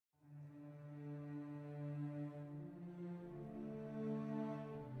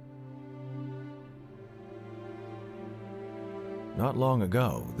Not long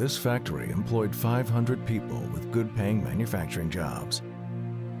ago, this factory employed 500 people with good-paying manufacturing jobs.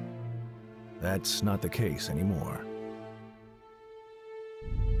 That's not the case anymore.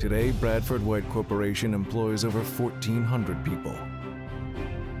 Today, Bradford White Corporation employs over 1,400 people,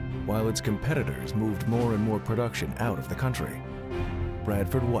 while its competitors moved more and more production out of the country.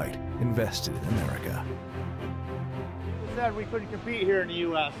 Bradford White invested in America. We said we couldn't compete here in the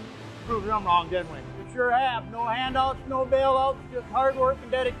U.S. Proved them wrong, didn't we? We sure have. No handouts, no bailouts, just hard work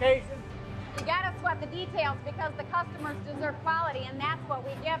and dedication. We gotta sweat the details because the customers deserve quality, and that's what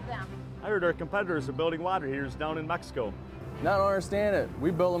we give them. I heard our competitors are building water heaters down in Mexico. I don't understand it.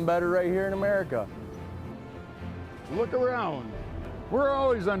 We build them better right here in America. Look around. We're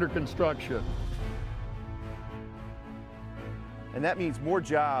always under construction. And that means more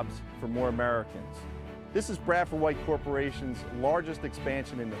jobs for more Americans. This is Bradford White Corporation's largest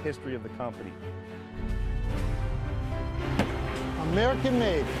expansion in the history of the company. American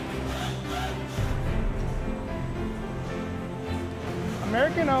made.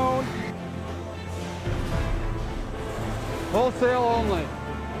 American owned. Wholesale only.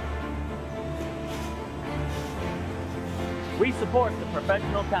 We support the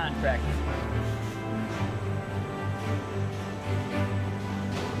professional contractor.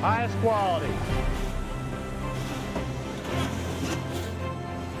 Highest quality.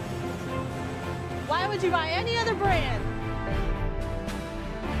 Why would you buy any other brand?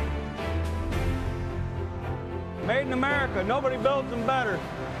 Made in America. Nobody builds them better.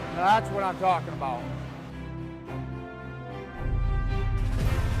 Now that's what I'm talking about.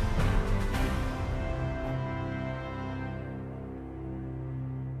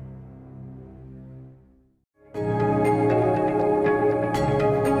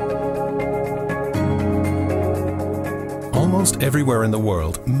 Almost everywhere in the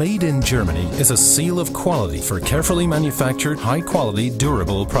world, Made in Germany is a seal of quality for carefully manufactured, high-quality,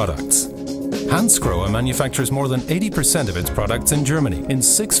 durable products. Hansgrohe manufactures more than 80% of its products in Germany in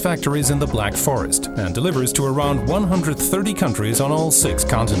 6 factories in the Black Forest and delivers to around 130 countries on all 6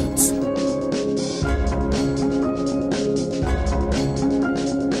 continents.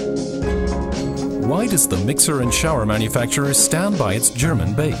 Why does the mixer and shower manufacturer stand by its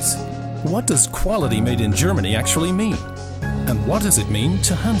German base? What does quality made in Germany actually mean? And what does it mean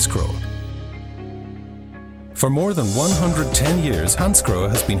to Hansgrohe? For more than 110 years, Hansgrohe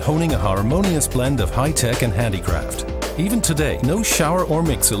has been honing a harmonious blend of high-tech and handicraft. Even today, no shower or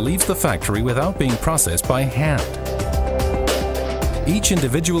mixer leaves the factory without being processed by hand. Each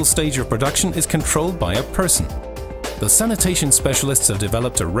individual stage of production is controlled by a person. The sanitation specialists have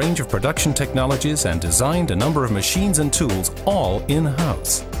developed a range of production technologies and designed a number of machines and tools, all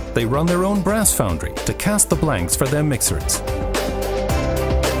in-house. They run their own brass foundry to cast the blanks for their mixers.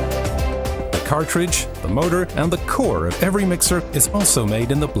 The cartridge, the motor, and the core of every mixer is also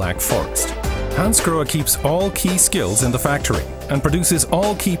made in the Black Forest. Hansgrohe keeps all key skills in the factory and produces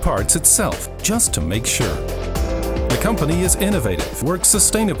all key parts itself, just to make sure. The company is innovative, works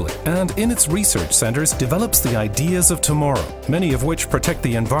sustainably, and in its research centers develops the ideas of tomorrow, many of which protect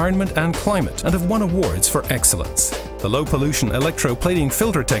the environment and climate and have won awards for excellence. The low-pollution electroplating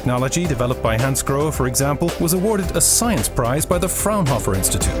filter technology developed by Hansgrohe, for example, was awarded a science prize by the Fraunhofer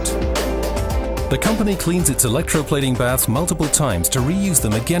Institute. The company cleans its electroplating baths multiple times to reuse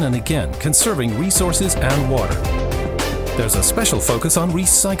them again and again, conserving resources and water. There's a special focus on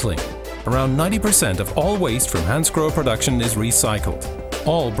recycling. Around 90% of all waste from Hansgrohe production is recycled.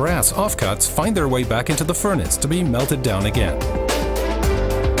 All brass offcuts find their way back into the furnace to be melted down again.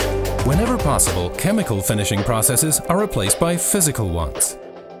 Whenever possible, chemical finishing processes are replaced by physical ones.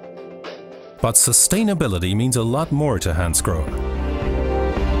 But sustainability means a lot more to Hansgrohe.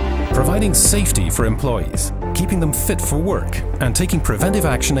 Providing safety for employees, keeping them fit for work, and taking preventive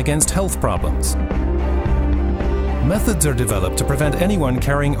action against health problems. Methods are developed to prevent anyone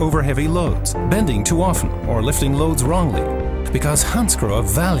carrying over heavy loads, bending too often, or lifting loads wrongly, because Hansgrohe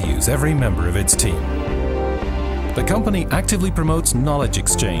values every member of its team. The company actively promotes knowledge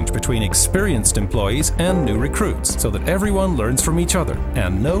exchange between experienced employees and new recruits so that everyone learns from each other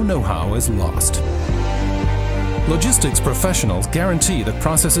and no know-how is lost. Logistics professionals guarantee that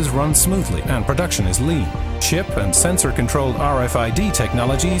processes run smoothly and production is lean. Chip and sensor-controlled RFID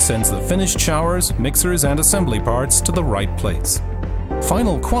technology sends the finished showers, mixers, and assembly parts to the right place.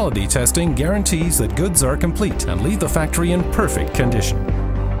 Final quality testing guarantees that goods are complete and leave the factory in perfect condition.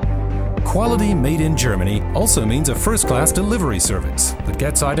 Quality made in Germany also means a first-class delivery service that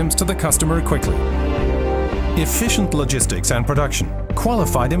gets items to the customer quickly. Efficient logistics and production,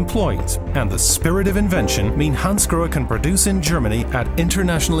 qualified employees, and the spirit of invention mean Hansgrohe can produce in Germany at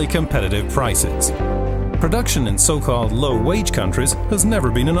internationally competitive prices. Production in so-called low-wage countries has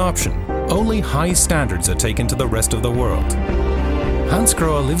never been an option. Only high standards are taken to the rest of the world.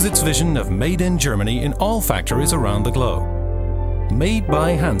 Hansgrohe lives its vision of made in Germany in all factories around the globe. Made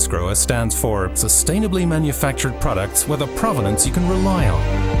by Hansgrohe stands for sustainably manufactured products with a provenance you can rely on.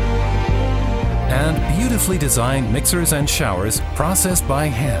 And beautifully designed mixers and showers processed by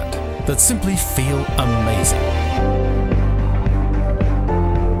hand that simply feel amazing.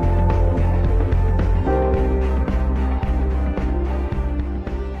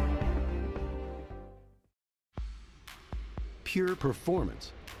 Pure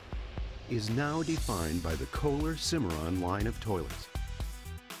performance is now defined by the Kohler Cimarron line of toilets.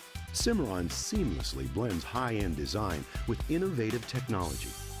 Cimarron seamlessly blends high-end design with innovative technology.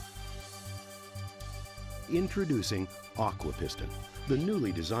 Introducing AquaPiston, the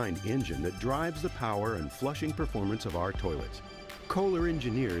newly designed engine that drives the power and flushing performance of our toilets. Kohler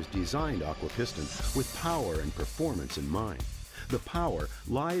engineers designed AquaPiston with power and performance in mind. The power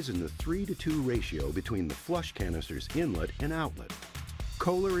lies in the 3-to-2 ratio between the flush canister's inlet and outlet.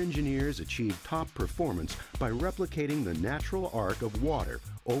 Kohler engineers achieve top performance by replicating the natural arc of water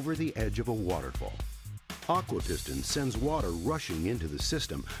over the edge of a waterfall. AquaPiston sends water rushing into the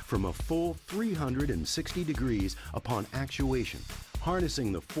system from a full 360 degrees upon actuation,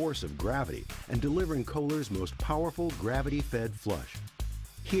 harnessing the force of gravity and delivering Kohler's most powerful gravity-fed flush.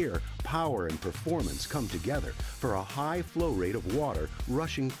 Here, power and performance come together for a high flow rate of water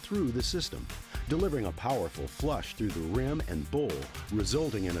rushing through the system, delivering a powerful flush through the rim and bowl,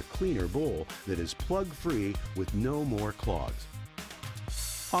 resulting in a cleaner bowl that is plug-free with no more clogs.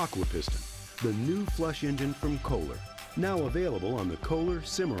 AquaPiston, the new flush engine from Kohler, now available on the Kohler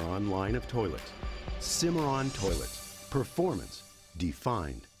Cimarron line of toilets. Cimarron toilets, performance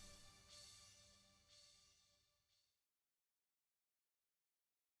defined.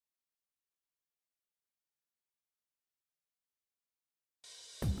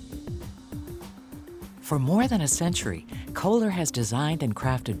 For more than a century, Kohler has designed and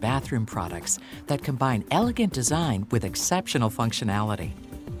crafted bathroom products that combine elegant design with exceptional functionality.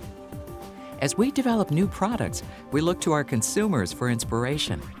 As we develop new products, we look to our consumers for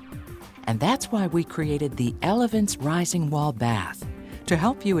inspiration. And that's why we created the Elevance Rising Wall Bath, to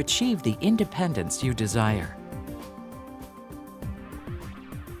help you achieve the independence you desire.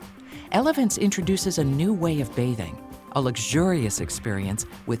 Elevance introduces a new way of bathing, a luxurious experience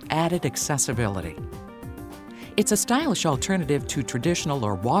with added accessibility. It's a stylish alternative to traditional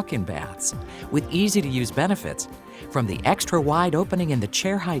or walk-in baths with easy-to-use benefits, from the extra-wide opening in the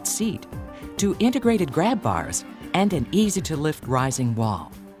chair-height seat to integrated grab bars and an easy-to-lift rising wall.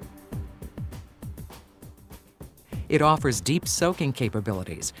 It offers deep soaking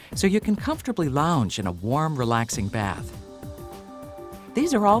capabilities, so you can comfortably lounge in a warm, relaxing bath.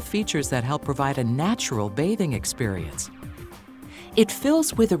 These are all features that help provide a natural bathing experience. It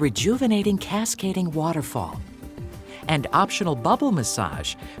fills with a rejuvenating cascading waterfall. And optional bubble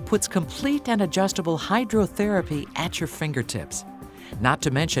massage puts complete and adjustable hydrotherapy at your fingertips. Not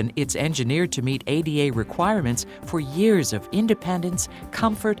to mention, it's engineered to meet ADA requirements for years of independence,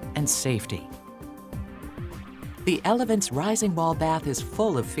 comfort, and safety. The Elevance Rising Wall Bath is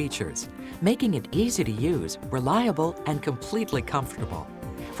full of features, making it easy to use, reliable, and completely comfortable,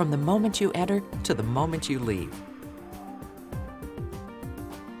 from the moment you enter to the moment you leave.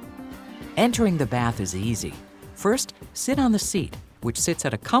 Entering the bath is easy. First, sit on the seat, which sits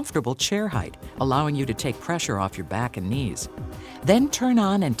at a comfortable chair height, allowing you to take pressure off your back and knees. Then turn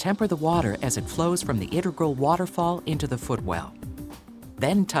on and temper the water as it flows from the integral waterfall into the footwell.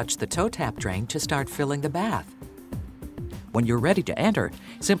 Then touch the toe tap drain to start filling the bath. When you're ready to enter,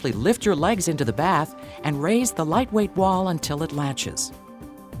 simply lift your legs into the bath and raise the lightweight wall until it latches.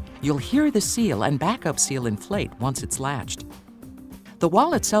 You'll hear the seal and backup seal inflate once it's latched. The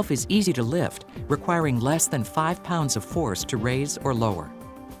wall itself is easy to lift, requiring less than 5 pounds of force to raise or lower.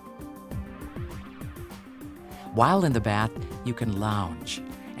 While in the bath, you can lounge,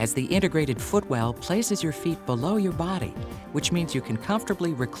 as the integrated footwell places your feet below your body, which means you can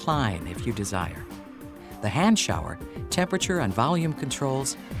comfortably recline if you desire. The hand shower, temperature and volume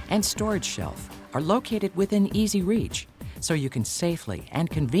controls, and storage shelf are located within easy reach, so you can safely and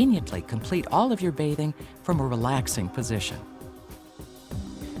conveniently complete all of your bathing from a relaxing position.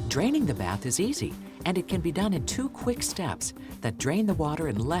 Draining the bath is easy, and it can be done in 2 quick steps that drain the water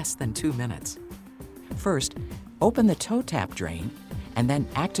in less than 2 minutes. First, open the toe tap drain, and then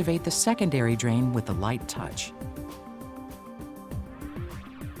activate the secondary drain with a light touch.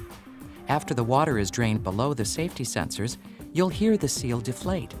 After the water is drained below the safety sensors, you'll hear the seal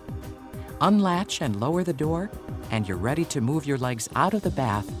deflate. Unlatch and lower the door, and you're ready to move your legs out of the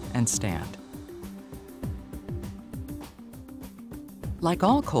bath and stand. Like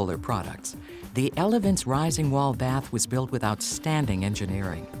all Kohler products, the Elevance Rising Wall Bath was built with outstanding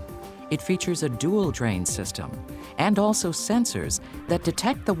engineering. It features a dual drain system and also sensors that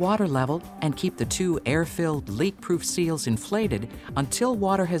detect the water level and keep the two air-filled, leak-proof seals inflated until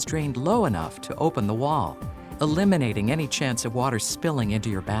water has drained low enough to open the wall, eliminating any chance of water spilling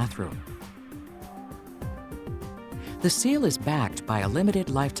into your bathroom. The seal is backed by a limited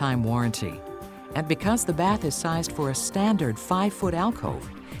lifetime warranty, and because the bath is sized for a standard 5-foot alcove,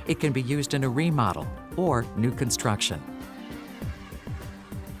 it can be used in a remodel or new construction.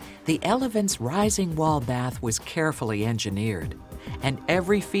 The Elevance Rising Wall Bath was carefully engineered, and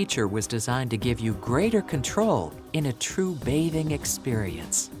every feature was designed to give you greater control in a true bathing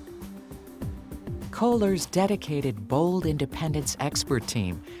experience. Kohler's dedicated Bold Independence expert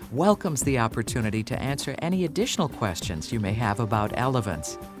team welcomes the opportunity to answer any additional questions you may have about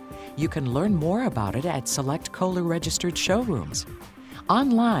Elevance. You can learn more about it at select Kohler registered showrooms,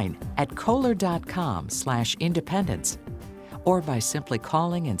 online at kohler.com/independence, or by simply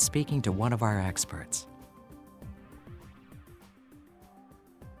calling and speaking to one of our experts.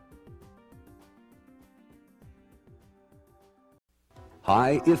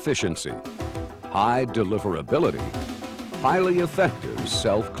 High efficiency, high deliverability, highly effective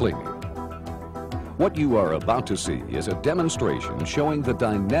self-cleaning. What you are about to see is a demonstration showing the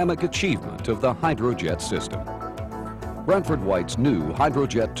dynamic achievement of the Hydrojet system. Bradford White's new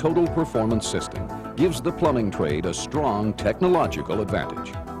Hydrojet Total Performance System gives the plumbing trade a strong technological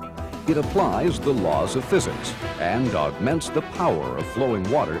advantage. It applies the laws of physics and augments the power of flowing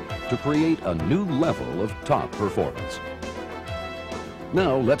water to create a new level of top performance.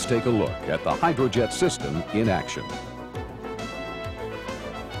 Now let's take a look at the Hydrojet system in action.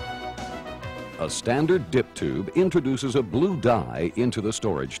 A standard dip tube introduces a blue dye into the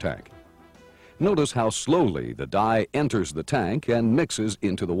storage tank. Notice how slowly the dye enters the tank and mixes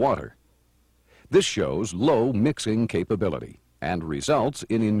into the water. This shows low mixing capability and results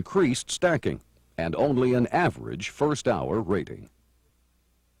in increased stacking and only an average first hour rating.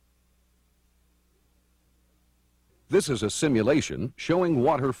 This is a simulation showing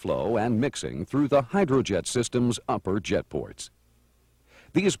water flow and mixing through the Hydrojet system's upper jet ports.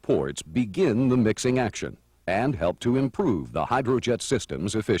 These ports begin the mixing action and help to improve the Hydrojet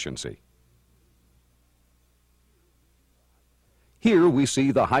system's efficiency. Here we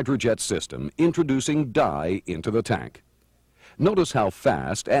see the Hydrojet system introducing dye into the tank. Notice how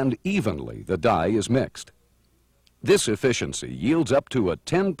fast and evenly the dye is mixed. This efficiency yields up to a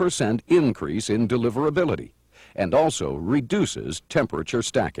 10% increase in deliverability and also reduces temperature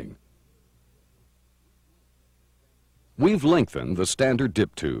stacking. We've lengthened the standard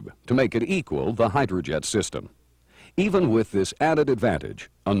dip tube to make it equal the Hydrojet system. Even with this added advantage,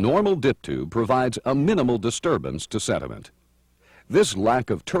 a normal dip tube provides a minimal disturbance to sediment. This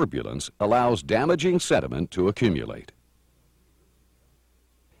lack of turbulence allows damaging sediment to accumulate.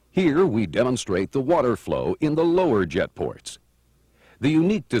 Here we demonstrate the water flow in the lower jet ports. The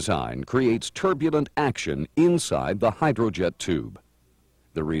unique design creates turbulent action inside the Hydrojet tube.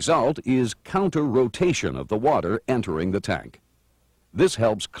 The result is counter-rotation of the water entering the tank. This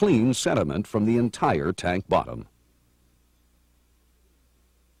helps clean sediment from the entire tank bottom.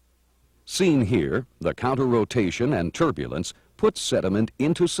 Seen here, the counter-rotation and turbulence puts sediment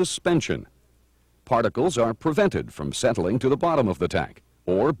into suspension. Particles are prevented from settling to the bottom of the tank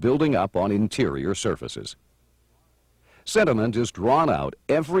or building up on interior surfaces. Sediment is drawn out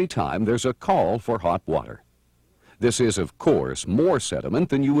every time there's a call for hot water. This is, of course, more sediment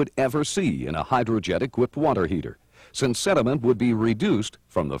than you would ever see in a Hydrojet-equipped water heater, since sediment would be reduced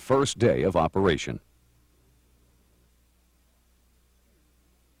from the first day of operation.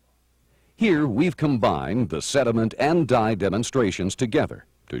 Here we've combined the sediment and dye demonstrations together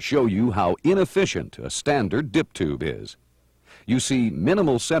to show you how inefficient a standard dip tube is. You see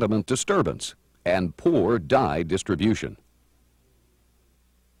minimal sediment disturbance and poor dye distribution.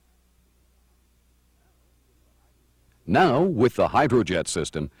 Now, with the Hydrojet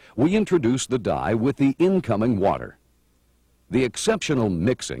system, we introduce the dye with the incoming water. The exceptional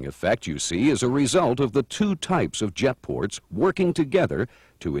mixing effect you see is a result of the two types of jet ports working together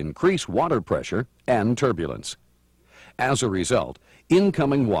to increase water pressure and turbulence. As a result,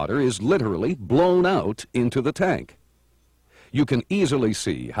 incoming water is literally blown out into the tank. You can easily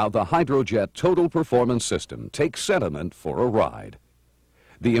see how the Hydrojet Total Performance System takes sediment for a ride.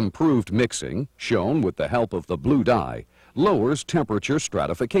 The improved mixing, shown with the help of the blue dye, lowers temperature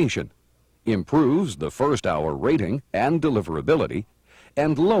stratification, improves the first hour rating and deliverability,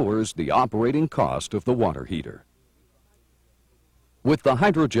 and lowers the operating cost of the water heater. With the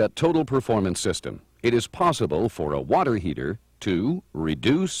Hydrojet Total Performance System, it is possible for a water heater 2.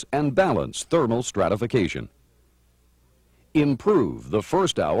 Reduce and balance thermal stratification. Improve the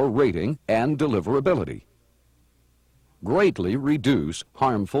first hour rating and deliverability. Greatly reduce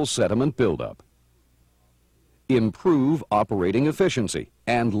harmful sediment buildup. Improve operating efficiency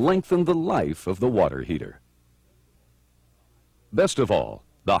and lengthen the life of the water heater. Best of all,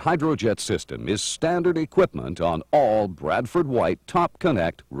 the Hydrojet system is standard equipment on all Bradford White Top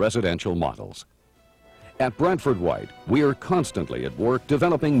Connect residential models. At Bradford White, we are constantly at work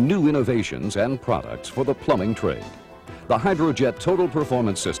developing new innovations and products for the plumbing trade. The Hydrojet Total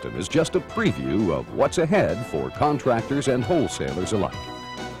Performance System is just a preview of what's ahead for contractors and wholesalers alike.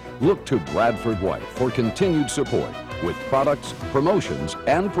 Look to Bradford White for continued support with products, promotions,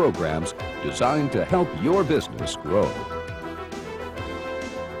 and programs designed to help your business grow.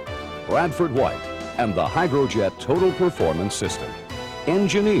 Bradford White and the Hydrojet Total Performance System,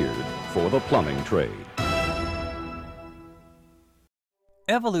 engineered for the plumbing trade.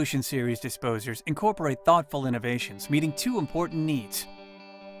 Evolution Series disposers incorporate thoughtful innovations meeting two important needs: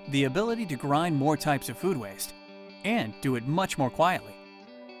 the ability to grind more types of food waste and do it much more quietly.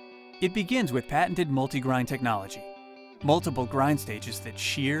 It begins with patented multi-grind technology, multiple grind stages that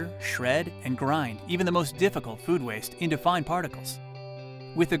shear, shred, and grind even the most difficult food waste into fine particles.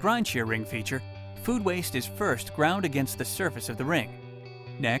 With the grind shear ring feature, food waste is first ground against the surface of the ring.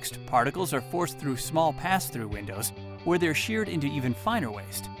 Next, particles are forced through small pass-through windows where they're sheared into even finer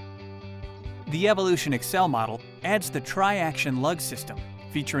waste. The Evolution Excel model adds the tri-action lug system,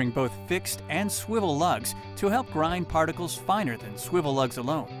 featuring both fixed and swivel lugs to help grind particles finer than swivel lugs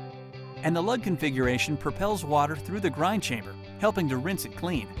alone. And the lug configuration propels water through the grind chamber, helping to rinse it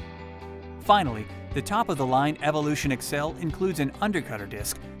clean. Finally, the top-of-the-line Evolution Excel includes an undercutter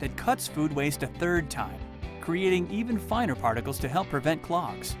disc that cuts food waste a third time, creating even finer particles to help prevent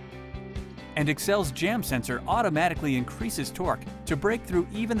clogs. And Excel's jam sensor automatically increases torque to break through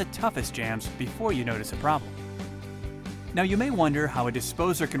even the toughest jams before you notice a problem. Now you may wonder how a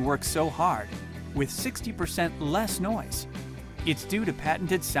disposer can work so hard, with 60% less noise. It's due to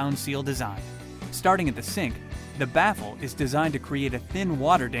patented sound seal design. Starting at the sink, the baffle is designed to create a thin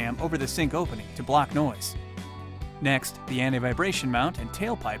water dam over the sink opening to block noise. Next, the anti-vibration mount and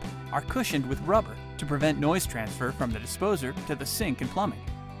tailpipe are cushioned with rubber to prevent noise transfer from the disposer to the sink and plumbing.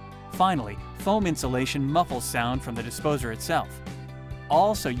 Finally, foam insulation muffles sound from the disposer itself,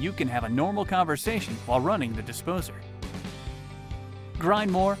 all so you can have a normal conversation while running the disposer. Grind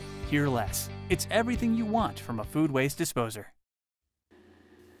more, hear less. It's everything you want from a food waste disposer.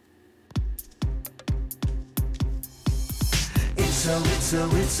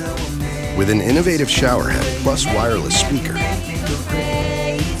 With an innovative shower head plus wireless speaker,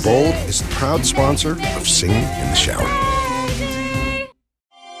 Bold is the proud sponsor of Singing in the Shower.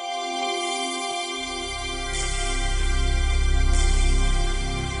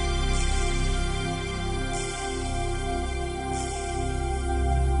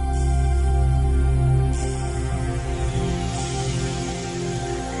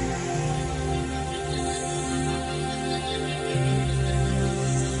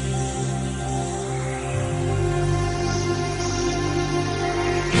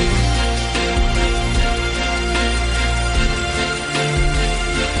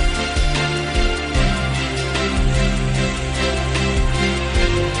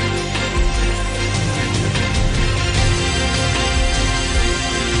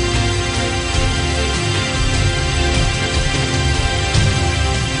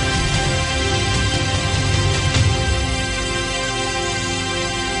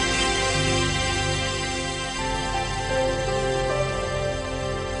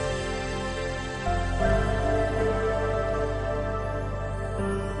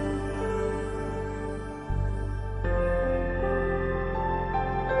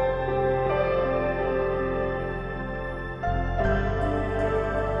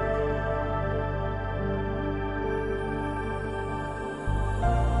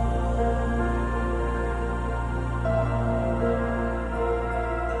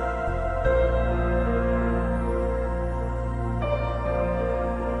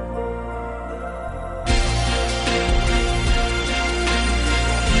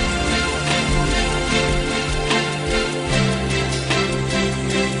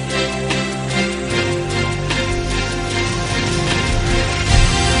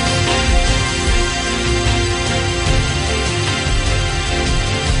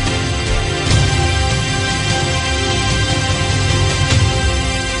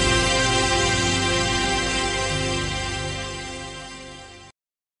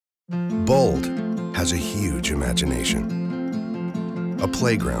 Bold has a huge imagination, a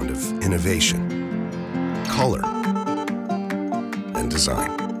playground of innovation, color, and design.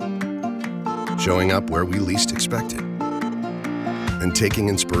 Showing up where we least expect it. And taking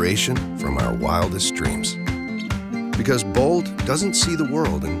inspiration from our wildest dreams. Because Bold doesn't see the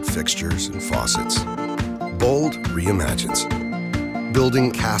world in fixtures and faucets. Bold reimagines.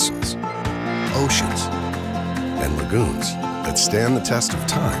 Building castles, oceans, and lagoons that stand the test of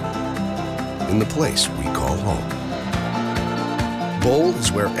time in the place we call home. Bold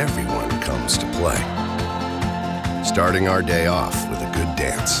is where everyone comes to play. Starting our day off with a good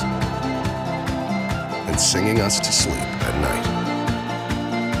dance and singing us to sleep at night.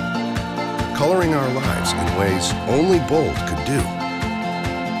 Coloring our lives in ways only Bold could do.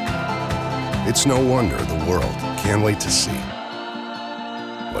 It's no wonder the world can't wait to see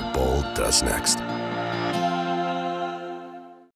what Bold does next.